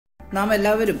നാം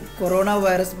എല്ലാവരും corona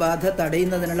virus ബാധ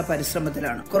തടയുന്നതിനുള്ള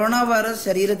പരിശ്രമത്തിലാണ്. കൊറോണ വൈറസ്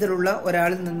ശരീരത്തിലുള്ള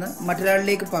ഒരാളിൽ നിന്ന്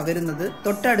മറ്റൊരാളിലേക്ക് പകരുന്നത്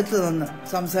തൊട്ടടുത്ത് നിന്ന്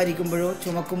സംസാരിക്കുമ്പോഴോ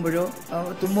ചുമക്കുമ്പോഴോ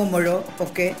തുമ്മുമ്പോഴോ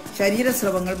ഒക്കെ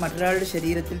ശരീരസ്രവങ്ങൾ മറ്റൊരാളുടെ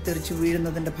ശരീരത്തിൽ തെറിച്ചു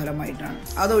വീഴുന്നതിന്റെ ഫലമായിട്ടാണ്.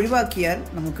 അത് ഒഴിവാക്കിയാൽ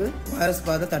നമുക്ക് വൈറസ്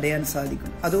ബാധ തടയാൻ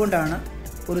സാധിക്കും. അതുകൊണ്ടാണ്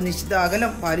ഒരു നിശ്ചിത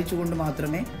അകലം പാലിച്ചുകൊണ്ട്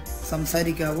മാത്രമേ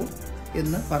സംസാരിക്കാവൂ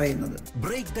എന്ന് പറയുന്നത്.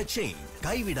 ബ്രേക്ക് ദ ചെയിൻ,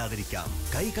 കൈവിടാതിരിക്കാം,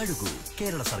 കൈ കഴുകൂ,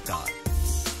 കേരള സർക്കാർ.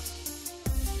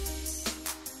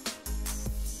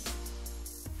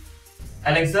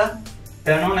 Alexa,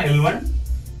 turn on L1.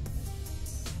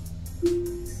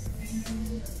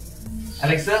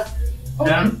 Alexa,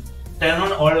 turn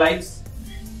on all lights.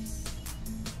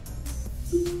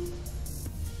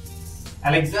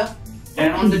 Alexa,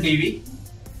 turn on the TV.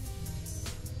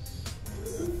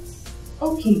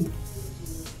 Okay.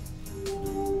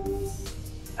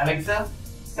 Alexa,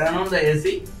 turn on the AC.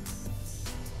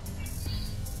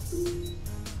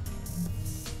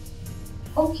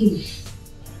 Okay.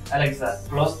 Alexa,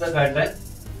 close the curtain.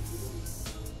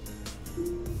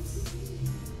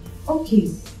 Okay.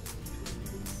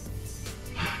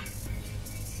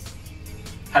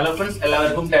 Hello friends,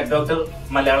 എല്ലാവർക്കും tech doctor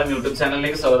Malayalam YouTube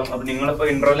ചാനലിലേക്ക് സ്വാഗതം. അപ്പൊ നിങ്ങളിപ്പോ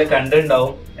ഇൻട്രോയില്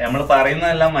കണ്ടിട്ടുണ്ടാവും നമ്മൾ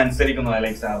പറയുന്നതെല്ലാം അനുസരിക്കുന്നു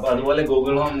Alexa. അപ്പൊ അതുപോലെ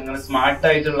ഗൂഗിൾ ഹോം ഇങ്ങനെ സ്മാർട്ട്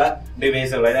ആയിട്ടുള്ള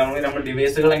ഡിവൈസുകൾ, അതായത് നമ്മൾ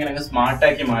ഡിവൈസുകൾ എങ്ങനെ സ്മാർട്ട്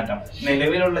ആക്കി മാറ്റാം.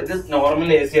 നിലവിലുള്ള ഇത് നോർമൽ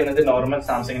എ സി ആണ്, ഇത് നോർമൽ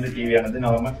സാംസങ്ങിന്റെ ടി വി ആണ്, ഇത്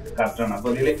നോർമൽ കറക്റ്റാണ്.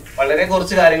 അപ്പൊ ഇതിൽ വളരെ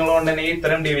കുറച്ച് കാര്യങ്ങൾ കൊണ്ട് തന്നെ ഈ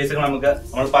ഇത്തരം ഡിവൈസുകൾ നമുക്ക്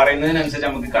നമ്മൾ പറയുന്നതിനനുസരിച്ച്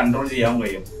നമുക്ക് കൺട്രോൾ ചെയ്യാൻ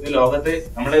കഴിയും. ഇത് ലോകത്ത്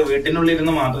നമ്മുടെ വീട്ടിനുള്ളിൽ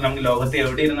ഇരുന്ന് മാത്രം നമുക്ക് ലോകത്ത്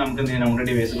എവിടെ ഇരുന്ന് നമുക്ക് നമ്മുടെ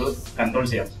ഡിവൈസുകൾ കൺട്രോൾ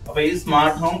ചെയ്യാം. അപ്പൊ ഈ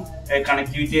സ്മാർട്ട് ഹോം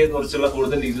കണക്ടിവിറ്റിയെ കുറിച്ചുള്ള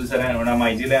കൂടുതൽ ഡീറ്റെയിൽസ് അറിയാൻ ഇവിടെ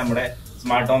മൈജിയിലെ നമ്മുടെ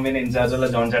സ്മാർട്ട് ഹോമിന്റെ ഇൻചാർജുള്ള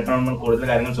ജോൺ ചേട്ടനോട് നമ്മൾ കൂടുതൽ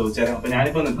കാര്യങ്ങൾ ചോദിച്ചു തരാം. അപ്പൊ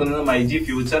ഞാനിപ്പോ നിൽക്കുന്നത് മൈജി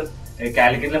ഫ്യൂച്ചർ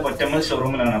കാലിക്കറ്റിലെ പൊറ്റമ്മൽ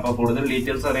ഷോറൂമിലാണ്. അപ്പൊ കൂടുതൽ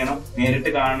ഡീറ്റെയിൽസ് അറിയണം,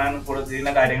 നേരിട്ട് കാണാൻ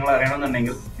കൂടുതൽ കാര്യങ്ങൾ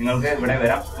അറിയണമെന്നുണ്ടെങ്കിൽ നിങ്ങൾക്ക് ഇവിടെ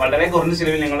വരാം. വളരെ കുറഞ്ഞ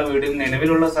ചിലവിൽ നിങ്ങളുടെ വീട്ടിൽ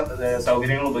നിലവിലുള്ള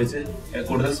സൗകര്യങ്ങൾ ഉപയോഗിച്ച്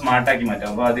കൂടുതൽ സ്മാർട്ട് ആക്കി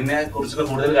മാറ്റാം. അപ്പൊ അതിനെ കുറിച്ചുള്ള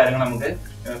കൂടുതൽ കാര്യങ്ങൾ നമുക്ക്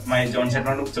ജോൺ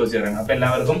ചേട്ടനോട് ചോദിച്ചു തരാം. അപ്പൊ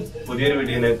എല്ലാവർക്കും പുതിയൊരു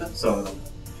വീഡിയോയിലേക്ക് സ്വാഗതം.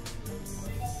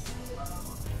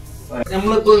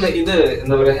 നമ്മളിപ്പോ ഇത്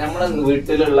എന്താ പറയാ, നമ്മുടെ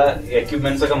വീട്ടിലുള്ള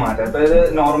എക്യുപ്മെന്റ്സ് ഒക്കെ മാറ്റാം. അതായത്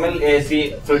നോർമൽ എ സി,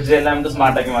 ഫ്രിഡ്ജ് എല്ലാം നമുക്ക്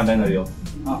സ്മാർട്ട് ആക്കി മാറ്റാൻ കഴിയുമോ?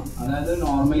 അതായത്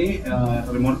നോർമലി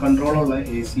റിമോട്ട് കൺട്രോൾ ഉള്ള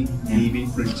A C, T V,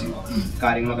 fridge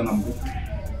കാര്യങ്ങളൊക്കെ നമുക്ക്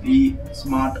ഈ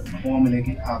സ്മാർട്ട്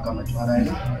ഹോമിലേക്ക് ആക്കാൻ പറ്റും.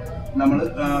 അതായത് നമ്മൾ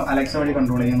അലക്സ വഴി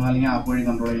കൺട്രോൾ ചെയ്യുന്നു, അല്ലെങ്കിൽ ആപ്പ് വഴി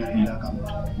കൺട്രോൾ ചെയ്യുന്ന ആക്കാൻ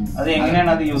പറ്റും. അത്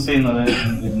എങ്ങനെയാണ് അത് യൂസ് ചെയ്യുന്നത്?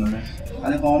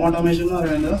 അത് ഹോം ഓട്ടോമേഷൻ എന്ന്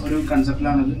പറയുന്നത് ഒരു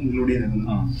കൺസെപ്റ്റിലാണ് ഇത് ഇൻക്ലൂഡ് ചെയ്തിരുന്നത്.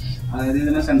 അതായത്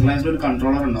ഇതിന് സെൻട്രലൈസ്ഡ് ഒരു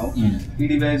കൺട്രോളർ ഉണ്ടാവും. ഈ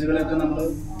ഡിവൈസുകളൊക്കെ നമ്മൾ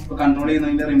കൺട്രോൾ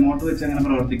ചെയ്യുന്നതിന്റെ റിമോട്ട് വെച്ച് എങ്ങനെ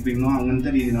പ്രവർത്തിപ്പിക്കുന്നു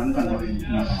അങ്ങനത്തെ രീതിയിലാണ് കൺട്രോൾ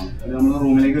ചെയ്യുന്നത്. അത് നമ്മൾ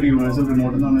റൂമിലേക്ക് ഒരു യൂണിവേഴ്സൽ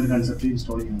റിമോട്ട് എന്ന് പറഞ്ഞൊരു കൺസെപ്റ്റ്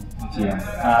ഇൻസ്റ്റാൾ ചെയ്യുന്നത്.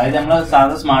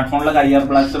 സ്മാർട്ട് ഫോണിലെ IR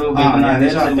ബ്ലാസ്റ്റർ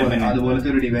അതുപോലത്തെ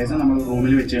ഒരു ഡിവൈസ് നമ്മൾ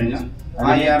റൂമിൽ വെച്ച് കഴിഞ്ഞാൽ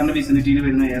IRന്റെ വിസിനിറ്റിയിൽ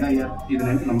വരുന്ന ഏത് IR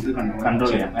ഇതിനെ നമുക്ക് കൺട്രോൾ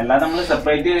ചെയ്യാം. അല്ലാതെ നമ്മൾ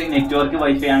സെപ്പറേറ്റ് നെറ്റ്വർക്ക്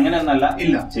വൈഫൈ അങ്ങനെയൊന്നല്ല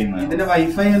ഇല്ല ചെയ്യുന്നത്. ഇതിന്റെ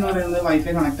വൈഫൈ എന്ന് പറയുന്നത്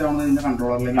വൈഫൈ കണക്ട് ആവുന്നത് ഇതിന്റെ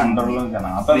കൺട്രോളറിലേക്ക്,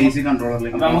 ബേസിക്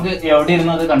കൺട്രോളറിലേക്ക് നമുക്ക് എവിടെ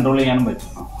ഇരുന്ന് അത് കൺട്രോൾ ചെയ്യാനും പറ്റും.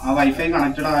 ആ വൈഫൈ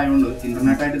കണക്റ്റഡ് ആയതുകൊണ്ട്,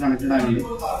 ഇന്റർനെറ്റ് ആയിട്ട് കണക്റ്റഡ് ആയതുകൊണ്ട്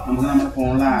നമുക്ക് നമ്മുടെ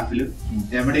ഫോണിലെ ആപ്പിൽ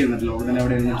എവിടെ ഇരുന്നിട്ട്, ലോകത്തിൽ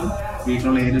എവിടെ ഇരുന്നിട്ട്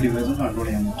വീട്ടിലുള്ള ഏത് ഡിവൈസും കൺട്രോൾ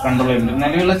ചെയ്യാൻ പറ്റും.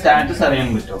 നിലവിലുള്ള സ്റ്റാറ്റസ് അറിയാൻ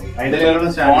പറ്റുമോ?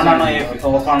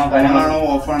 ഓഫ് ആണോ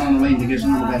എന്നുള്ള ഇൻഡിക്കേഷൻ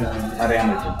നമുക്ക് അറിയാൻ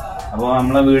പറ്റും. അപ്പൊ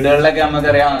നമ്മളെ വീടുകളിലൊക്കെ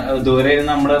നമുക്കറിയാം, ദൂരെ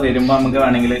ഇരുന്ന് നമ്മള് വരുമ്പോ നമുക്ക്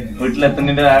വേണമെങ്കിൽ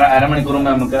വീട്ടിലെത്തുന്നതിന്റെ അരമണിക്കൂർ മുമ്പ്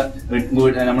നമുക്ക്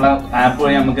നമ്മളെ ആപ്പ്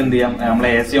വഴി നമുക്ക് എന്ത് ചെയ്യാം, നമ്മളെ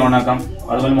AC ഓൺ ആക്കാം,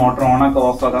 അതുപോലെ മോട്ടോർ ഓൺ ആക്കാം,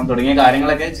 ഓഫ് ആക്കാം, തുടങ്ങിയ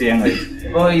കാര്യങ്ങളൊക്കെ ചെയ്യാൻ കഴിയും.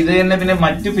 അപ്പൊ ഇത് തന്നെ പിന്നെ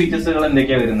മറ്റു ഫീച്ചേഴ്സുകൾ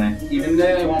എന്തൊക്കെയാ വരുന്നത്? ഇതിന്റെ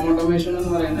ഹോം ഓട്ടോമേഷൻ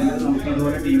എന്ന് പറയുന്നത് നമുക്ക്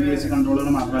ഇതുപോലെ TV AC കൺട്രോളുകൾ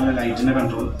മാത്രമല്ല, ലൈറ്റിന്റെ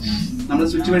കൺട്രോൾ, നമ്മൾ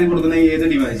സ്വിച്ച് വഴി കൊടുക്കുന്ന ഏത്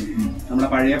ഡിവൈസ്, നമ്മുടെ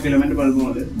പഴയ ഫിലമെന്റ് ബൾബ്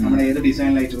കൊണ്ട് നമ്മുടെ ഏത്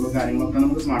ഡിസൈൻ ലൈറ്റുകളും കാര്യങ്ങളൊക്കെ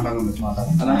നമുക്ക് സ്മാർട്ട് ആക്കാൻ പറ്റും.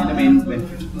 അതാണ് അതിന്റെ മെയിൻ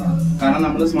ബെനിഫിറ്റ്. കാരണം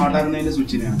നമ്മൾ സ്മാർട്ട് ആക്കുന്നതിന്റെ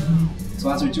സ്വിച്ചിനെയാണ്. സോ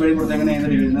ആ സ്വിച്ച് വഴി കൊടുത്തേക്കുന്ന ഏത്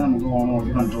ഡിവൈസിനെ നമുക്ക് ഓൺ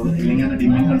ഓഫ് കൺട്രോൾ, ഇല്ലെങ്കിൽ അത്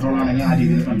ഡിമ്മിങ് കൺട്രോൾ ആണെങ്കിൽ ആ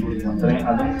രീതിയിൽ കൺട്രോൾ ചെയ്യാൻ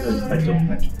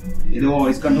പറ്റും. ഇത്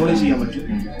വോയിസ് കൺട്രോൾ ചെയ്യാൻ പറ്റും,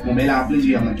 മൊബൈൽ ആപ്പിൽ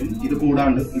ചെയ്യാൻ പറ്റും. ഇത്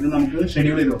കൂടാണ്ട് ഇത് നമുക്ക്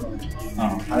ഷെഡ്യൂൾ ചെയ്ത് വെക്കാൻ പറ്റും.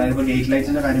 അതായത് ഇപ്പൊ ഗേറ്റ്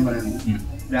ലൈറ്റ്സിന്റെ കാര്യം പറയുകയാണെങ്കിൽ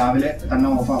രാവിലെ തന്നെ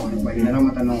ഓഫ് ആവണം, വൈകുന്നേരം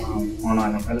ആകുമ്പോൾ തന്നെ ഓൺ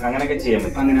ആകണം, അങ്ങനെയൊക്കെ ചെയ്യാൻ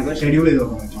പറ്റും. അങ്ങനെയൊക്കെ ഷെഡ്യൂൾ ചെയ്ത്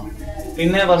വെക്കാൻ പറ്റും.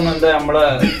 പിന്നെ പറഞ്ഞത് നമ്മള്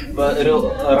ഒരു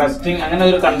റെസ്റ്റിംഗ് അങ്ങനെ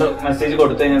ഒരു മെസ്സേജ്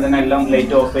കൊടുത്തു കഴിഞ്ഞാൽ തന്നെ എല്ലാം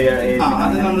ലൈറ്റ് ഓഫ് ചെയ്യാം.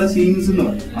 അത് നമ്മള് സീൻസ് എന്ന്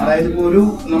പറയും. അതായത് ഇപ്പൊ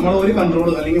നമ്മൾ ഒരു കൺട്രോൾ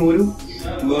അല്ലെങ്കിൽ ഒരു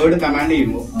വേർഡ് കമാൻഡ്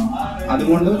ചെയ്യുമ്പോൾ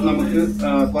അതുകൊണ്ട് നമുക്ക്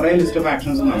കുറെ ലിസ്റ്റ് ഓഫ്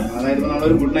ആക്ഷൻസ് നടക്കും. അതായത് ഇപ്പൊ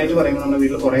നമ്മളൊരു ഗുഡ് നൈറ്റ് പറയുമ്പോൾ നമ്മുടെ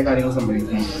വീട്ടിൽ കുറെ കാര്യങ്ങൾ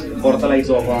സംഭവിക്കും. പുറത്തെ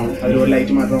ലൈറ്റ്സ് ഓഫ് ആണ്, അതിലൊരു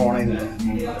ലൈറ്റ് മാത്രം ഓൺ ചെയ്യുന്നില്ല,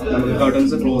 നമുക്ക്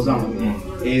കർട്ടൻസ് ക്ലോസ് ആണ്,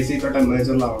 AC ഇപ്പൊ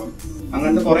ടെമ്പറേച്ചറിലാവണം,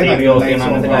 അങ്ങനത്തെ കുറെ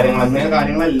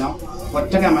കാര്യങ്ങളെല്ലാം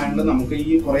ഒറ്റ കമാൻഡിൽ നമുക്ക്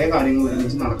ഈ കുറെ കാര്യങ്ങൾ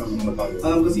ഒരുമിച്ച് നടക്കണം. അത്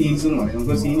നമുക്ക് സീൻസ് എന്ന് പറയും.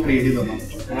 നമുക്ക് സീൻ ക്രിയേറ്റ് ചെയ്ത് തരാൻ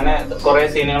പറ്റും. അങ്ങനെ കുറെ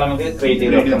സീനുകൾ നമുക്ക് ക്രിയേറ്റ്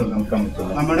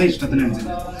ചെയ്ത് നമ്മുടെ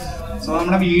ഇഷ്ടത്തിനനുസരിച്ച്. സോ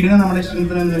നമ്മുടെ വീടിനെ നമ്മുടെ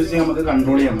ഇഷ്ടത്തിനനുസരിച്ച് നമുക്ക്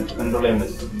കൺട്രോൾ ചെയ്യാൻ പറ്റും.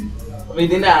 അപ്പൊ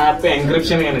ഇതിന്റെ ആപ്പ്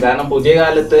എൻക്രിപ്ഷൻ ആണ്. കാരണം പുതിയ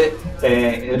കാലത്ത്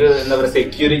ഒരു എന്താ പറയുക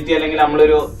സെക്യൂരിറ്റി അല്ലെങ്കിൽ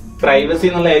നമ്മളൊരു പ്രൈവസി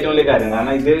എന്നുള്ള ഏറ്റവും വലിയ കാര്യം.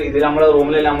 കാരണം ഇത് നമ്മുടെ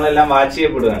റൂമിൽ നമ്മളെല്ലാം വാച്ച്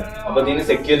ചെയ്യപ്പെടുകയാണ്. അപ്പൊ ഇതിന്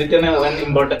സെക്യൂരിറ്റി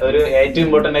ഒരു ഏറ്റവും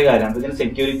ഇമ്പോർട്ടന്റ് കാര്യമാണ്. ഇതിന്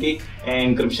സെക്യൂരിറ്റി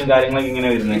എൻക്രിപ്ഷൻ കാര്യങ്ങളൊക്കെ ഇങ്ങനെ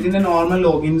വരുന്നത്. ഇതിന്റെ നോർമൽ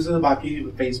ലോഗിൻസ് ബാക്കി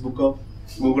ഫേസ്ബുക്കോ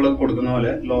ഗൂഗിളൊക്കെ കൊടുക്കുന്ന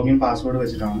പോലെ ലോഗിൻ പാസ്വേഡ്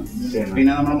വെച്ചിട്ടാണ്.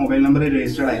 പിന്നെ നമ്മുടെ മൊബൈൽ നമ്പർ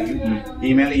രജിസ്റ്റേർഡ് ആയിരിക്കും,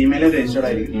 ഇമെയിൽ രജിസ്റ്റേർഡ്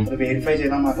ആയിരിക്കും. അത് വെരിഫൈ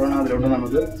ചെയ്താൽ മാത്രമാണ് അതിലോട്ട്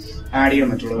നമുക്ക് ആഡ് ചെയ്യാൻ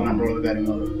പറ്റുള്ളൂ കൺട്രോളർ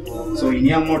കാര്യങ്ങളൊക്കെ. സോ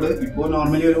ഇനി അങ്ങോട്ട് ഇപ്പോൾ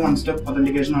നോർമലി ഒരു 1 സ്റ്റെപ്പ്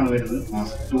ഒതന്റിക്കേഷൻ ആണ് വരുന്നത്.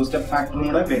 2 സ്റ്റെപ്പ് ഫാക്ടറും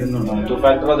കൂടെ വരുന്നുണ്ട്. 2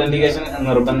 ഫാക്ടർ ഒതന്റിക്കേഷൻ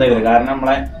നിർബന്ധമില്ല. കാരണം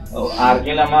നമ്മളെ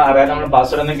ആർക്കെങ്കിലും നമ്മൾ അറിയാതെ നമ്മൾ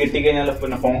പാസ്വേഡ് ഒന്നും കിട്ടിക്കഴിഞ്ഞാൽ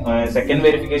പിന്നെ സെക്കൻഡ്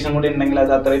വെരിഫിക്കേഷൻ കൂടി ഉണ്ടെങ്കിൽ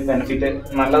അത് അത്രയും ബെനിഫിറ്റ്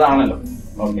നല്ലതാണല്ലോ.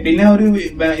 പിന്നെ ഒരു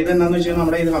ഇതെന്താന്ന് വെച്ചാൽ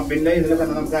നമ്മുടെ ഇത് ഹബിന്റെ ഇതിൽ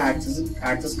തന്നെ നമുക്ക്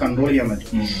ആക്സസ് കൺട്രോൾ ചെയ്യാൻ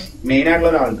പറ്റും. മെയിൻ ആയിട്ടുള്ള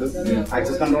ഒരാൾക്ക്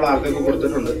ആക്സസ് കൺട്രോൾ ആർക്കൊക്കെ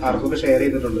കൊടുത്തിട്ടുണ്ട്, ആർക്കൊക്കെ ഷെയർ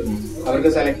ചെയ്തിട്ടുണ്ട്, അവർക്ക്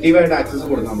സെലക്റ്റീവ് ആയിട്ട് ആക്സസ്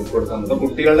കൊടുക്കാൻ പറ്റും. അപ്പൊ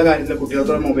കുട്ടികളുടെ കാര്യത്തിൽ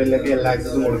കുട്ടികളുടെ മൊബൈലിലേക്ക് എല്ലാ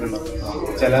ആക്സസും കൊടുക്കണം.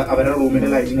 ചില അവരുടെ റൂമിന്റെ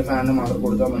ലൈറ്റിന്റെ ഫാനിന് മാത്രം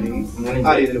കൊടുത്താൽ മതി,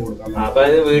 ആ രീതിയിൽ കൊടുക്കാം. അപ്പൊ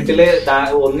വീട്ടില്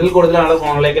ഒന്നിൽ കൂടുതൽ ആളെ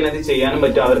ഫോണിലേക്ക് ഇത് ചെയ്യാനും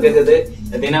പറ്റും. അവർക്ക് ഇത്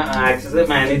ഇതിന് ആക്സസ്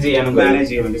മാനേജ് ചെയ്യാൻ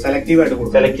പറ്റും. സെലക്റ്റീവ് ആയിട്ടും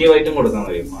കൊടുക്കാൻ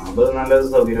കഴിയും. അപ്പൊ നല്ലൊരു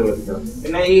സൗകര്യം.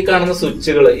 പിന്നെ ഈ കാണുന്ന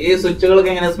ഈ സ്വിച്ചുകളൊക്കെ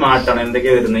എങ്ങനെ സ്മാർട്ട് ആണ്?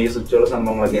 എന്തൊക്കെയാ വരുന്നത് ഈ സ്വിച്ചുകൾ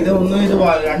സംഭവങ്ങളൊക്കെ? ഇത്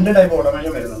 2 ടൈപ്പ്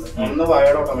ഓട്ടോമേഷൻ വരുന്നുണ്ട്. ഒന്ന്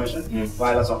വയർഡ് ഓട്ടോമേഷൻ,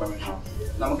 വയർലെസ് ഓട്ടോമേഷൻ.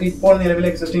 നമുക്ക് ഇപ്പോൾ നിലവിൽ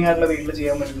എക്സിസ്റ്റിംഗ് ആയിട്ടുള്ള വീട്ടിൽ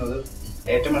ചെയ്യാൻ പറ്റുന്നത്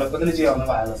ഏറ്റവും എളുപ്പത്തിൽ ചെയ്യാവുന്ന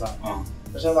വയർലെസ് ആണ്.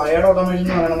 പക്ഷെ വയർഡ് ഓട്ടോമേഷൻ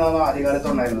എന്ന് പറയുന്നതാണ് ആദ്യകാലത്ത്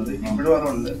ഉണ്ടായിരുന്നത്. ഇപ്പോഴും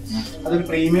അതുണ്ട്. അതൊരു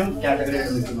പ്രീമിയം കാറ്റഗറി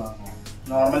ആയിട്ട് നിൽക്കുന്നതാണ്.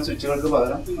 നോർമൽ സ്വിച്ചുകൾക്ക്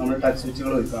പകരം നമ്മൾ ടച്ച്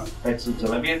സ്വിച്ചുകൾ വെക്കാം.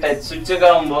 ടച്ച് സ്വിച്ച് ഒക്കെ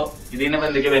ആകുമ്പോൾ ഇതിന്റെ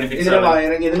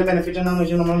വയറിംഗ് ഇതിന്റെ ബെനിഫിറ്റ് എന്താണെന്ന്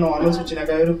വെച്ചാൽ നമ്മൾ നോർമൽ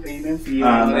സ്വിച്ചിനൊക്കെ ഒരു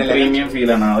പ്രീമിയം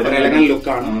ഫീൽ ആണ്, ഒരു എലഗന്റ്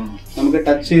ലുക്കാണ്. നമുക്ക്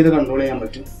ടച്ച് ചെയ്ത് കൺട്രോൾ ചെയ്യാൻ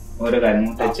പറ്റും ഓരോ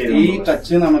കാര്യങ്ങൾ. ഈ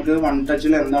ടച്ച് നമുക്ക് 1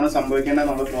 ടച്ചിൽ എന്താണ് സംഭവിക്കേണ്ടത്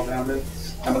എന്നുള്ള പ്രോഗ്രാമിൽ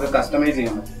നമുക്ക് കസ്റ്റമൈസ്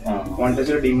ചെയ്യാൻ പറ്റും. 1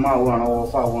 ടച്ചിൽ ഡിം ആവുകയാണോ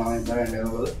ഓഫ് ആവുകയാണോ എന്താ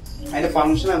വേണ്ടതെന്നുള്ളത്, അതിന്റെ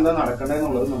ഫംഗ്ഷൻ എന്താ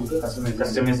നടക്കേണ്ടതെന്നുള്ളത് നമുക്ക്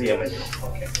കസ്റ്റമൈസ് ചെയ്യാൻ പറ്റും.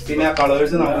 പിന്നെ ആ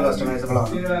കളേഴ്സ് നമുക്ക് കസ്റ്റമൈസബിൾ ആണ്.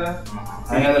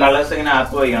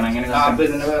 ആപ്പ്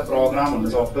ഇതിന്റെ പ്രോഗ്രാം ഉണ്ട്,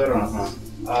 സോഫ്റ്റ്വെയർ ആണ്.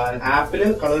 ആപ്പില്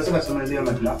കളേഴ്സ് കസ്റ്റമൈസ് ചെയ്യാൻ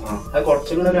പറ്റില്ല. അത്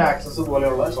കുറച്ചും കൂടെ ഒരു ആക്സസ്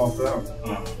പോലെയുള്ള സോഫ്റ്റ്വെയർ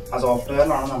ആണ്. ആ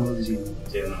സോഫ്റ്റ്വെയറിലാണ് നമ്മൾ ഇത്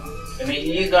ചെയ്യുന്നത്. പിന്നെ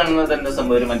ഈ കാണുന്നത് എന്താ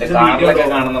സംഭവം? മറ്റേ കാറിലൊക്കെ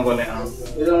കാണുന്ന പോലെ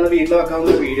ഇത് നമ്മുടെ വീട്ടിൽ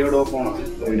വെക്കാവുന്ന വീഡിയോ ഡോർ ഫോണാണ്.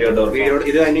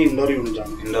 ഇത് അതിന്റെ ഇൻഡോർ യൂണിറ്റ്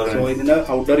ആണ്. സോ ഇതിന്റെ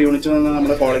ഔട്ട്ഡോർ യൂണിറ്റ്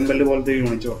നമ്മുടെ കോളിംഗ് ബെല്ല് പോലത്തെ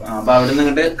യൂണിറ്റ് വെക്കാം. അപ്പൊ അവിടെ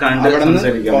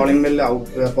നിന്ന് കോളിംഗ് ബെല്ല്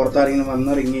പുറത്താരെങ്കിലും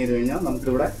വന്ന് റിങ് ചെയ്ത് കഴിഞ്ഞാൽ നമുക്ക്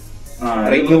ഇവിടെ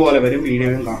റിങ് പോലെ വരും,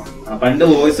 വീഡിയോയും കാണാം. പണ്ട്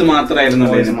വോയിസ് മാത്രമായിരുന്നു,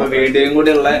 ഇപ്പൊ വീഡിയോയും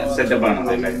കൂടി ഉള്ള സെറ്റപ്പ് ആണ്.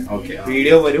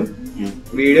 വീഡിയോ വരും.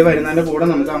 വീഡിയോ വരുന്നതിന്റെ കൂടെ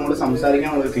നമുക്ക് അങ്ങോട്ട്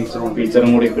സംസാരിക്കാനുള്ള ഒരു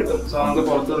ഫീച്ചറും കൂടി കിട്ടും. സോ നമുക്ക്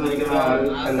പുറത്ത് വന്നിരിക്കുന്ന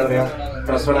എന്താ പറയാ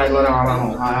ട്രസ്റ്റഡ് ആയിട്ടുള്ള ഒരാളാണോ,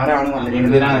 ആരാണ്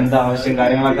വന്നിരിക്കുന്നത്, എന്താ ആവശ്യം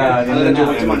കാര്യങ്ങളൊക്കെ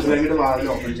ചോദിച്ച് മനസ്സിലാക്കിയിട്ട് വാതിൽ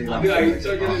ഓപ്പൺ ചെയ്യാം.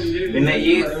 പിന്നെ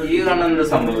ഈ കാണുന്ന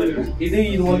സംഭവം ഇത്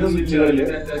ഇതുപോലത്തെ സ്വിച്ചുകളിൽ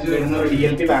വരുന്ന ഒരു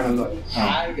DLP പാനൽ എന്ന് പറയും.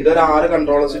 ഇതൊരു 6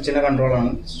 കൺട്രോളർ സ്വിച്ചിന്റെ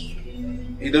കൺട്രോളാണ്.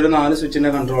 ഇതൊരു 4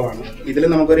 സ്വിച്ചിന്റെ കൺട്രോളാണ്. ഇതിൽ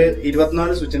നമുക്കൊരു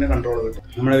 24 സ്വിച്ചിന്റെ കൺട്രോൾ കിട്ടും.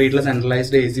 നമ്മുടെ വീട്ടിലെ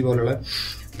സെൻട്രലൈസ്ഡ് AC പോലുള്ള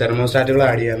തെർമോസ്റ്റാറ്റുകൾ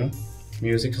ആഡ് ചെയ്യാനും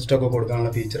മ്യൂസിക് സിസ്റ്റം ഒക്കെ കൊടുക്കാനുള്ള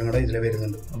ഫീച്ചറും കൂടെ ഇതിൽ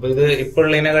വരുന്നുണ്ട്. അപ്പൊ ഇത് ഇപ്പോൾ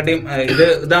ഉള്ളതിനെക്കാട്ടിയും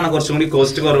ഇതാണ് കുറച്ചും കൂടി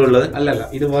കോസ്റ്റ് കുറവുള്ളത്. അല്ലല്ല,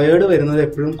 ഇത് വയേർഡ് വരുന്നത്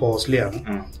എപ്പോഴും കോസ്റ്റ്ലി ആണ്.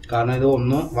 കാരണം ഇത്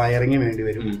ഒന്ന് വയറിംഗ് വേണ്ടി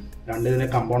വരും, 2 ഇതിന്റെ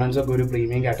കമ്പോണൻസ് ഒക്കെ ഒരു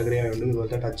പ്രീമിയം കാറ്റഗറി ആയതുകൊണ്ട്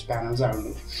ഇതുപോലത്തെ ടച്ച് പാനൽസ്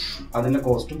ആയതുകൊണ്ട് അതിന്റെ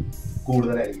കോസ്റ്റും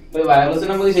കൂടുതലായിരിക്കും. വയർലെസ്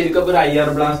നമുക്ക് ശരിക്കും ഒരു IR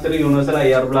ബ്ലാസ്റ്റർ, യൂണിവേഴ്സൽ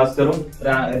IR ബ്ലാസ്റ്ററും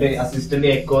ഒരു അസിസ്റ്റന്റ്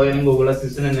എക്കോയും ഗൂഗിൾ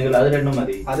അസിസ്റ്റന്റ് ഉണ്ടെങ്കിൽ അത് രണ്ടും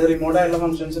മതി. അത് റിമോട്ട് ആയിട്ടുള്ള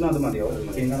ഫംഗ്ഷൻസിന് അത് മതിയാവും.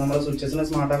 പിന്നെ നമ്മുടെ സ്വിച്ചസിനെ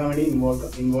സ്മാർട്ട് ആക്കാൻ വേണ്ടി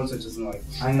ഇൻവോൾവ് സ്വിച്ചസ് എന്ന്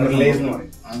പറയും, റിലേസ് എന്ന്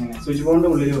പറയും. സ്വിച്ച്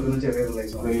ബോർഡിന്റെ ഉള്ളിൽ വെക്കുന്ന ചെറിയ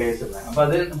റിലേസ്. അപ്പൊ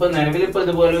അത് ഇപ്പൊ നിലവിൽ ഇപ്പൊ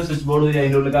ഇതുപോലെ സ്വിച്ച് ബോർഡ്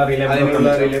അതിന്റെ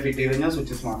ഉള്ളിൽ റിലേ ഫിറ്റ് ചെയ്ത് കഴിഞ്ഞാൽ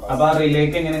സ്വിച്ച് സ്മാർട്ട്. അപ്പൊ ആ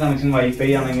റിലേക്ക് എങ്ങനെ കണക്ഷൻ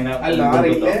വൈഫൈ ആണ് എങ്ങനെ? അല്ല, ആ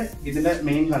റിലേ ഇതിന്റെ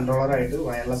മെയിൻ കൺട്രോളർ ആയിട്ട്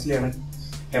വയർലെസ്ലിയാണ്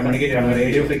കമ്മ്യൂണിക്കേറ്റ് ചെയ്യുന്നത്,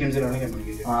 റേഡിയോ ഫ്രീക്വൻസിയിലാണ്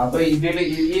കമ്മ്യൂണിക്കേറ്റ് ചെയ്യുന്നത്. അപ്പൊ ഇതിൽ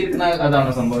ഈ ഇരിക്കുന്ന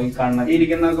അതാണ് സംഭവം. ഈ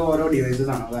ഇരിക്കുന്നതൊക്കെ ഓരോ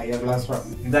ഡിവൈസസ് ആണ്. അത് IR ബ്ലാസ്റ്റർ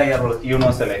ആണ്. ഇത് IR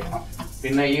യൂണിവേഴ്സൽ.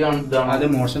 പിന്നെ ഈ അത്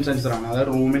മോഷൻ സെൻസർ ആണ്. അത്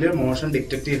റൂമിൽ മോഷൻ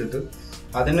ഡിറ്റക്ട് ചെയ്തിട്ട്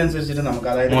അതിനനുസരിച്ചിട്ട് നമുക്ക്,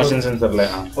 അതായത് മോഷൻ സെൻസറിലെ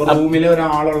റൂമിൽ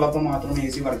ഒരാളുള്ളപ്പോൾ മാത്രം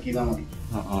AC വർക്ക് ചെയ്താൽ മതി.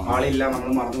 ആളില്ല, നമ്മൾ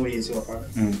മറന്നുപോയി AC ഓഫ്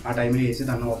ആക്കാൻ, ആ ടൈമിൽ AC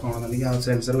തന്നെ ഓഫ് ആണെന്നുണ്ടെങ്കിൽ ആ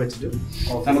സെൻസർ വെച്ചിട്ട്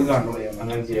നമുക്ക് കൺട്രോൾ ചെയ്യാം.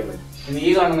 അങ്ങനെ ചെയ്യാൻ പറ്റും.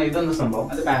 ഈ കാണുന്ന ഇതെന്താ സംഭവം?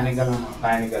 അത്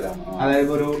പാനിക് അലാം.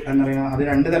 അതായത് ഒരു എന്താ പറയാ, അത്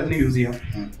 2 തരത്തിൽ യൂസ് ചെയ്യാം.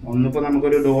 ഒന്നിപ്പോ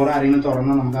നമുക്കൊരു ഡോർ ആരെങ്കിലും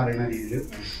തുറന്നാൽ നമുക്ക് അറിയുന്ന രീതിയിൽ,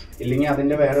 ഇല്ലെങ്കിൽ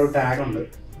അതിന്റെ വേറെ ഒരു ടാഗ് ഉണ്ട്,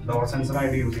 ഡോർ സെൻസർ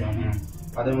ആയിട്ട് യൂസ് ചെയ്യാം.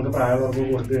 അത് നമുക്ക് പ്രായവർക്ക്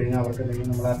കൊടുത്തു കഴിഞ്ഞാൽ അവർക്ക് എന്തെങ്കിലും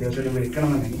നമ്മൾ അത്യാവശ്യം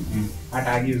വിളിക്കണമെന്നുണ്ടെങ്കിൽ ആ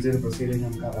ടാഗ് യൂസ് ചെയ്ത് പ്രസ് ചെയ്ത്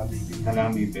കഴിഞ്ഞാൽ നമുക്ക് അലാം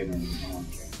ബീപ്പ് ചെയ്യുന്നത്.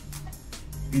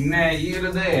 പിന്നെ ഈ ഒരു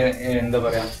ഇത് എന്താ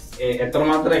പറയാ,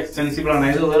 എത്രമാത്രം എക്സ്റ്റെൻസിബിൾ ആണ്?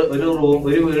 അതായത്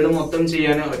ഒരു വീട് മൊത്തം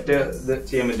ചെയ്യാനും ഒറ്റ ഇത്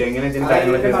ചെയ്യാൻ പറ്റും. എങ്ങനെ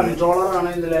കൺട്രോളർ ആണ്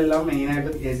ഇതിലെല്ലാം മെയിൻ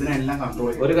ആയിട്ട്, ഇതിനെല്ലാം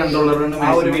കൺട്രോൾ. ഒരു കൺട്രോളറിന്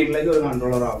ആ ഒരു വീട്ടിലേക്ക് ഒരു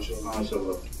കൺട്രോളർ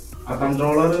ആവശ്യമുള്ളൂ. ആ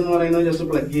കൺട്രോളർ എന്ന് പറയുന്നത് ജസ്റ്റ്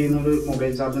പ്ലഗ് ചെയ്യുന്ന ഒരു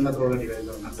മൊബൈൽ ചാർജിന്റെ അത്രയുള്ള ഡിവൈസ്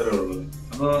ആണ്. അത്രേ ഉള്ളൂ.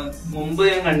 അപ്പൊ മുമ്പ്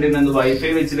ഞാൻ കണ്ടിരുന്നത് വൈഫൈ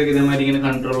വെച്ചിട്ടൊക്കെ ഇതേമാതിരി ഇങ്ങനെ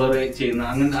കൺട്രോളർ ചെയ്യുന്ന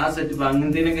അങ്ങനെ ആ സെറ്റപ്പ്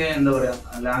അങ്ങനത്തേനൊക്കെ എന്താ പറയാ,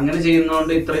 അല്ല അങ്ങനെ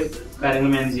ചെയ്യുന്നതുകൊണ്ട് ഇത്രയും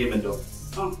കാര്യങ്ങൾ മാനേജ് ചെയ്യാൻ പറ്റുമോ?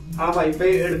 ആ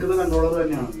വൈഫൈ എടുക്കുന്ന കൺട്രോളർ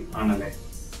തന്നെയാണ്. ആണല്ലേ?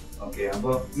 ഓക്കെ,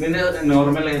 അപ്പൊ ഇതിന്റെ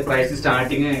നോർമൽ പ്രൈസ്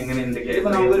സ്റ്റാർട്ടിങ് എങ്ങനെ എന്തൊക്കെയാണ്?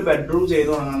 ഇപ്പൊ നമുക്കൊരു ബെഡ്റൂം ചെയ്ത്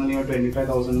തുടങ്ങാന്നുണ്ടെങ്കിൽ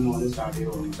 25,000 മുതൽ സ്റ്റാർട്ട്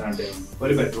ചെയ്യും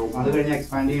ഒരു ബെഡ്റൂം. അത് കഴിഞ്ഞ്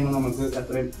എക്സ്പാൻഡ് ചെയ്യുമ്പോൾ നമുക്ക്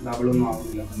അത്രയും ഡബിൾ ഒന്നും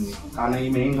ആവുന്നില്ല. കാരണം ഈ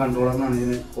മെയിൻ കൺട്രോളറിനാണ്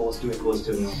ഇതിന്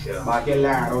കോസ്റ്റ് ബാക്കി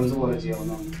എല്ലാ ആഡോൺസ് പോലെ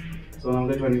ചെയ്യാവുന്നതാണ്. സോ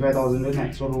നമുക്ക് 25,000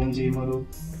 എക്സ്ട്രാ റൂം ചെയ്യുമ്പോൾ ഒരു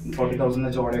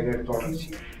 40,000 ചോടയൊക്കെ ആയിട്ട് തുടങ്ങി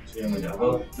ചെയ്യാം. അപ്പൊ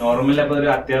നോർമലി അപ്പൊ ഒരു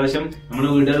അത്യാവശ്യം നമ്മുടെ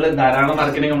വീടുകളിൽ ധാരാളം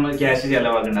വർക്കിന് നമ്മൾ ക്യാഷ്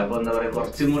ചെലവാക്കുന്നുണ്ട്. അപ്പൊ എന്താ പറയാ,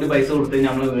 കുറച്ചും കൂടി പൈസ കൊടുത്ത്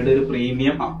നമ്മുടെ വീട് ഒരു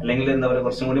പ്രീമിയം അല്ലെങ്കിൽ എന്താ പറയാ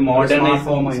കുറച്ചും കൂടി മോഡേൺ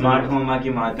സ്മാർട്ട് ഹോം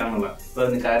ആക്കി മാറ്റാനുള്ള. ഇപ്പൊ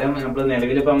കാര്യം നമ്മൾ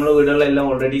നിലവിൽ ഇപ്പൊ നമ്മുടെ വീടുകളിലെല്ലാം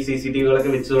ഓൾറെഡി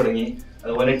CCTVകളൊക്കെ വെച്ച് തുടങ്ങി,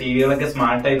 അതുപോലെ ടിവികളൊക്കെ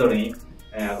സ്മാർട്ടായി തുടങ്ങി.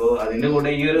 അപ്പൊ അതിന്റെ കൂടെ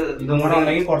ഈ ഒരു ഇതും കൂടെ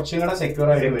ഉണ്ടെങ്കിൽ കുറച്ചും കൂടെ സെക്യൂർ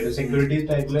ആയിട്ട് വരും. സെക്യൂരിറ്റി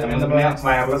ടൈപ്പില്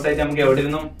വയർലെസ് ആയിട്ട് നമുക്ക് എവിടെ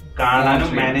നിന്നും കാണാനും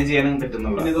മാനേജ് ചെയ്യാനും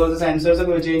പറ്റുന്നുള്ളൂ. ഇതുപോലത്തെ സെൻസേഴ്സ്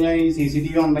ഒക്കെ വെച്ച് കഴിഞ്ഞാൽ ഈ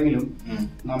CCTV ഉണ്ടെങ്കിലും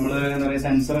നമ്മള് എന്താ പറയുക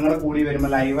സെൻസറും കൂടെ കൂടി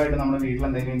വരുമ്പോൾ ലൈവായിട്ട് നമ്മുടെ വീട്ടിൽ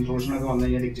എന്തെങ്കിലും ഇൻട്രൂഷൻ ഒക്കെ വന്നു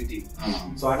കഴിഞ്ഞാൽ ഡിറ്റക്ട് ചെയ്യും.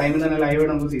 സോ ആ ടൈമിൽ തന്നെ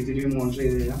ലൈവായിട്ട് നമുക്ക് CCTV മോണിറ്റർ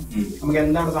ചെയ്ത് കഴിഞ്ഞാൽ നമുക്ക്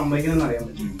എന്താണ് സംഭവിക്കുന്നത് അറിയാൻ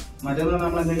പറ്റും. മറ്റേന്ന്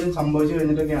നമ്മൾ എന്തെങ്കിലും സംഭവിച്ചു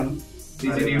കഴിഞ്ഞിട്ടൊക്കെയാണ്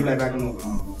CCTV പ്ലേബാക്ക്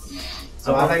നോക്കുന്നത്.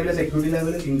 സോ ആ ടൈപ്പിലെ സെക്യൂരിറ്റി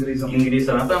ലെവൽ ഇൻക്രീസ്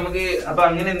ആണ്. അപ്പൊ നമുക്ക് അപ്പൊ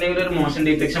അങ്ങനെ എന്തെങ്കിലും ഒരു മോഷൻ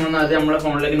ഡിറ്റക്ഷൻ വന്നാൽ അത് നമ്മുടെ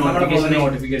ഫോണിലേക്ക്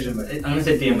നോട്ടിഫിക്കേഷൻ അങ്ങനെ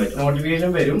സെറ്റ് ചെയ്യാൻ പറ്റും.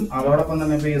 നോട്ടിഫിക്കേഷൻ വരും. അതോടൊപ്പം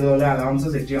തന്നെ ഇപ്പൊ ഇതുപോലെ അലാംസ്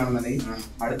സെറ്റ് ചെയ്യുകയാണെന്നുണ്ടെങ്കിൽ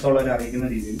അടുത്തുള്ളവരെ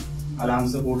അറിയിക്കുന്ന രീതിയിൽ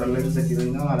അലാംസ് കൂടുതലായിട്ട് സെറ്റ് ചെയ്ത്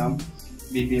കഴിഞ്ഞാൽ അലാം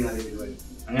ബീപ്പ് ചെയ്യുന്ന രീതിയിൽ വരും.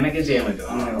 അങ്ങനെയൊക്കെ ചെയ്യാൻ പറ്റും.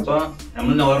 അപ്പൊ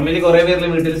നമ്മൾ നോർമലി കുറെ പേരുടെ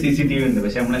വീട്ടിൽ CCTV ഉണ്ട്,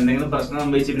 പക്ഷെ നമ്മൾ എന്തെങ്കിലും പ്രശ്നം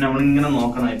സംഭവിച്ചു പിന്നെ നമ്മൾ ഇങ്ങനെ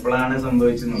നോക്കണം എപ്പോഴാണ്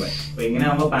സംഭവിച്ചെന്നുള്ളത്. അപ്പൊ ഇങ്ങനെ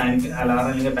ആകുമ്പോൾ പാനിക് അലാറം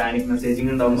അല്ലെങ്കിൽ പാനിക്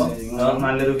മെസ്സേജിങ് ഉണ്ടാകുമ്പോൾ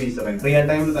നല്ലൊരു ഫീച്ചറാണ്. റിയൽ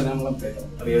ടൈമിൽ തന്നെ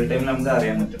റിയൽ ടൈമിൽ നമുക്ക്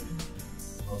അറിയാൻ പറ്റും.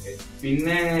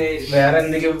 പിന്നെ വേറെ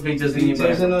എന്തൊക്കെ ഫീച്ചേഴ്സ്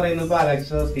എന്ന് പറയുന്നത് ഇപ്പൊ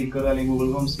അലക്സ സ്പീക്കർ അല്ലെങ്കിൽ ഗൂഗിൾ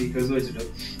ഹോം സ്പീക്കേഴ്സ് വെച്ചിട്ട്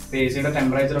AC യുടെ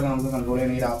ടെമ്പറേച്ചർ ഒക്കെ നമുക്ക് കൺട്രോൾ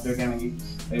ചെയ്യണമെങ്കിൽ രാത്രിയൊക്കെ ആണെങ്കിൽ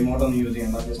റിമോട്ട് ഒന്നും യൂസ്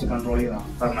ചെയ്യണ്ട, ജസ്റ്റ് കൺട്രോൾ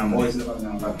ചെയ്താണ് വോയിസിൽ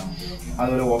പറഞ്ഞാൽ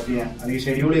അതുപോലെ ഓഫ് ചെയ്യാൻ അല്ലെങ്കിൽ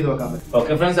ഷെഡ്യൂൾ ചെയ്ത് വെക്കാൻ പറ്റും.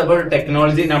 ഓക്കെ ഫ്രണ്ട്സ്, അപ്പോൾ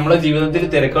ടെക്നോളജി നമ്മുടെ ജീവിതത്തിൽ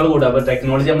തിരക്കുകൾ കൂടുക. അപ്പൊ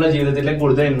ടെക്നോളജി നമ്മുടെ ജീവിതത്തിലേക്ക്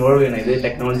കൂടുതൽ ഇൻവോൾവ് ചെയ്യണം. ഇത്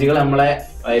ടെക്നോളജികൾ നമ്മളെ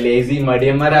ലേസി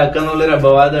മടിയന്മാരാക്കുക എന്നുള്ളൊരു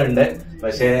അപവാദം ഉണ്ട്.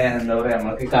 പക്ഷെ എന്താ പറയാ,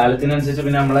 നമുക്ക് കാലത്തിനനുസരിച്ച്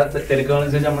പിന്നെ നമ്മളെ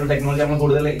തിരക്കുകളനുസരിച്ച് നമ്മുടെ ടെക്നോളജി നമ്മൾ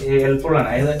കൂടുതൽ ഹെൽപ്ഫുൾ ആണ്.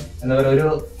 അതായത് എന്താ പറയാ, ഒരു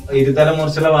ഇരുതല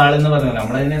മുറിച്ചുള്ള വാളെന്ന് പറഞ്ഞാൽ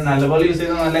നമ്മളതിനെ നല്ലപോലെ യൂസ്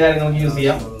ചെയ്ത നല്ല കാര്യങ്ങൾക്ക് യൂസ്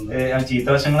ചെയ്യാം. ചീത്ത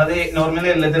വശങ്ങൾ അത് നോർമലി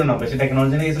എല്ലാത്തിനും ഉണ്ടാവും, പക്ഷെ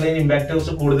ടെക്നോളജിന്റെ കേസിൽ അതിന് ഇമ്പാക്ട്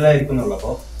കുറച്ച് കൂടുതലായിരിക്കുന്നുള്ളൂ.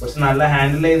 അപ്പോൾ കുറച്ച് നല്ല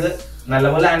ഹാൻഡിൽ ചെയ്ത്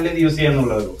നല്ലപോലെ ഹാൻഡിൽ ചെയ്ത് യൂസ്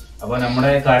ചെയ്യാന്നുള്ളൂ. അപ്പൊ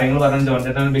നമ്മുടെ കാര്യങ്ങൾ പറഞ്ഞ ജോൺ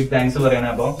ചേട്ടൻ ബിഗ് താങ്ക്സ് പറയാണ്.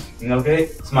 അപ്പൊ നിങ്ങൾക്ക്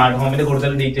സ്മാർട്ട് ഹോമിന്റെ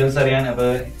കൂടുതൽ ഡീറ്റെയിൽസ് അറിയാൻ അപ്പൊ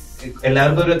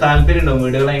എല്ലാവർക്കും ഒരു താല്പര്യം ഉണ്ടാവും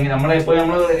വീടുകൾ എങ്ങനെ നമ്മളെപ്പോ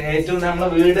ഏറ്റവും നമ്മളെ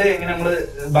വീട് എങ്ങനെ നമ്മള്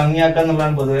ഭംഗിയാക്കുക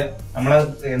എന്നുള്ളതാണ് പൊതുവെ നമ്മളെ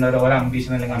എന്താ പറയുക ഓരോ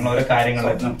അംബീഷൻ അല്ലെങ്കിൽ നമ്മളോരോ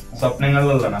കാര്യങ്ങളൊക്കെ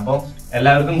സ്വപ്നങ്ങളിലുള്ളതാണ്. അപ്പൊ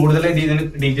എല്ലാവർക്കും കൂടുതൽ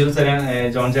ഡീറ്റെയിൽസ് അറിയാൻ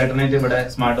ജോൺ ചേട്ടനായിട്ട് ഇവിടെ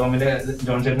സ്മാർട്ട് ഹോമിന്റെ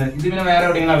ജോൺ ചേട്ടൻ ഇത് പിന്നെ വേറെ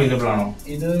എവിടെയെങ്കിലും അവൈലബിൾ ആണോ?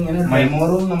 ഇത് ഇങ്ങനെ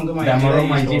ഡെമോറും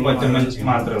നമുക്ക് പൊറ്റമ്മൽ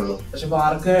മാത്രമേ ഉള്ളൂ. പക്ഷെ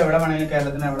ആർക്ക് എവിടെ വേണമെങ്കിലും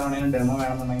കേരളത്തിന് എവിടെ വേണമെങ്കിലും ഡെമോ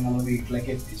വേണമെന്നുണ്ടെങ്കിൽ നമ്മൾ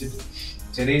വീട്ടിലേക്ക് എത്തിച്ചിട്ട്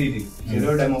ചെറിയ രീതിയിൽ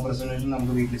ചെറിയൊരു ഡെമോ പ്രസന്റേഷൻ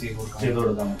നമുക്ക് വീട്ടിൽ ചെയ്ത്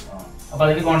കൊടുക്കാം. അപ്പൊ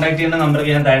അതിന് കോൺടാക്ട് ചെയ്യുന്ന നമ്പർ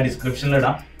ഞാൻ താഴെ ഡിസ്ക്രിപ്ഷനിൽ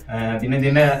ഇടാം. പിന്നെ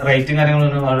ഇതിന്റെ റേറ്റും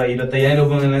കാര്യങ്ങളൊന്നും 25,000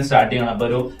 രൂപ മുതൽ സ്റ്റാർട്ട് ചെയ്യണം. അപ്പൊ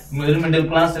ഒരു മിഡിൽ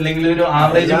ക്ലാസ് അല്ലെങ്കിൽ ഒരു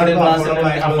ആവറേജ് മിഡിൽ ക്ലാസ്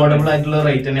അഫോർഡബിൾ ആയിട്ടുള്ള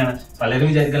റേറ്റ് തന്നെയാണ്. പലരും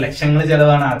വിചാരിക്കുക ലക്ഷങ്ങൾ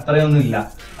ചെലവാണ്, അത്രയൊന്നും ഇല്ല.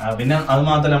 പിന്നെ അത്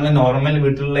മാത്രമല്ല നമ്മൾ നോർമൽ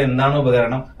വീട്ടിലുള്ള എന്താണ്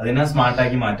ഉപകരണം അതിനെ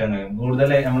സ്മാർട്ടാക്കി മാറ്റാൻ കഴിയും.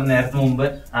 കൂടുതൽ നമ്മൾ നേരത്തെ മുമ്പ്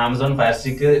ആമസോൺ ഫയർ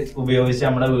സ്റ്റിക്ക് ഉപയോഗിച്ച്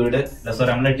നമ്മുടെ വീട്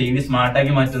നമ്മുടെ TV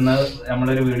സ്മാർട്ടാക്കി മാറ്റുന്ന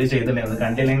നമ്മളൊരു വീഡിയോ ചെയ്തിട്ടുണ്ടായിരുന്നു.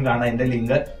 കണ്ടില്ലെങ്കിൽ കാണാം, അതിന്റെ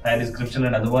ലിങ്ക്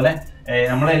ഡിസ്ക്രിപ്ഷനിലുണ്ട്. അതുപോലെ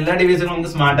നമ്മളെ എല്ലാ ഡിവൈസുകളും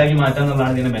നമുക്ക് സ്മാർട്ടാക്കി മാറ്റാം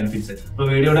എന്നുള്ളതാണ് ഇതിന്റെ ബെനിഫിറ്റ്സ്. അപ്പൊ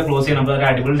വീഡിയോയുടെ ക്ലോസ് ചെയ്യണം. അപ്പൊ ഒരു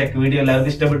അടിപൊളി ടെക് വീഡിയോ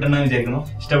എല്ലാവർക്കും ഇഷ്ടപ്പെട്ടെന്ന് വിചാരിക്കുന്നു.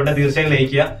 ഇഷ്ടപ്പെട്ട തീർച്ചയായും ലൈക്ക്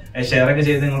ചെയ്യുക, ഷെയർ ഒക്കെ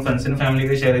ചെയ്ത് നിങ്ങൾ ഫ്രണ്ട്സിനും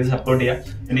ഫാമിലിക്ക് ഷെയർ ചെയ്ത് സപ്പോർട്ട്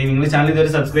ചെയ്യുക. പിന്നെ നിങ്ങൾ ചാനൽ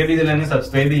ഇതുവരെ സബ്സ്ക്രൈബ് ചെയ്തില്ലെങ്കിൽ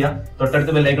സബ്സ്ക്രൈബ് ചെയ്യുക.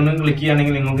 തൊട്ടടുത്ത് ബെല്ലൈക്കൺ ക്ലിക്ക്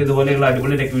ചെയ്യുകയാണെങ്കിൽ നിങ്ങൾക്ക് ഇതുപോലെയുള്ള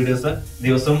അടിപൊളി ടെക് വീഡിയോസ്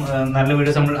ദിവസവും നല്ല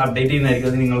വീഡിയോസ് നമ്മൾ അപ്ഡേറ്റ്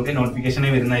ചെയ്യുന്നതായിരിക്കും. അത് നിങ്ങൾക്ക്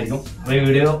നോട്ടിഫിക്കേഷനായി വരുന്നതായിരിക്കും. അപ്പോൾ ഈ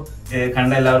വീഡിയോ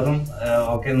കണ്ട എല്ലാവർക്കും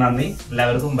ഓക്കെ, നന്ദി.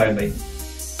 എല്ലാവർക്കും ബൈ ബൈ.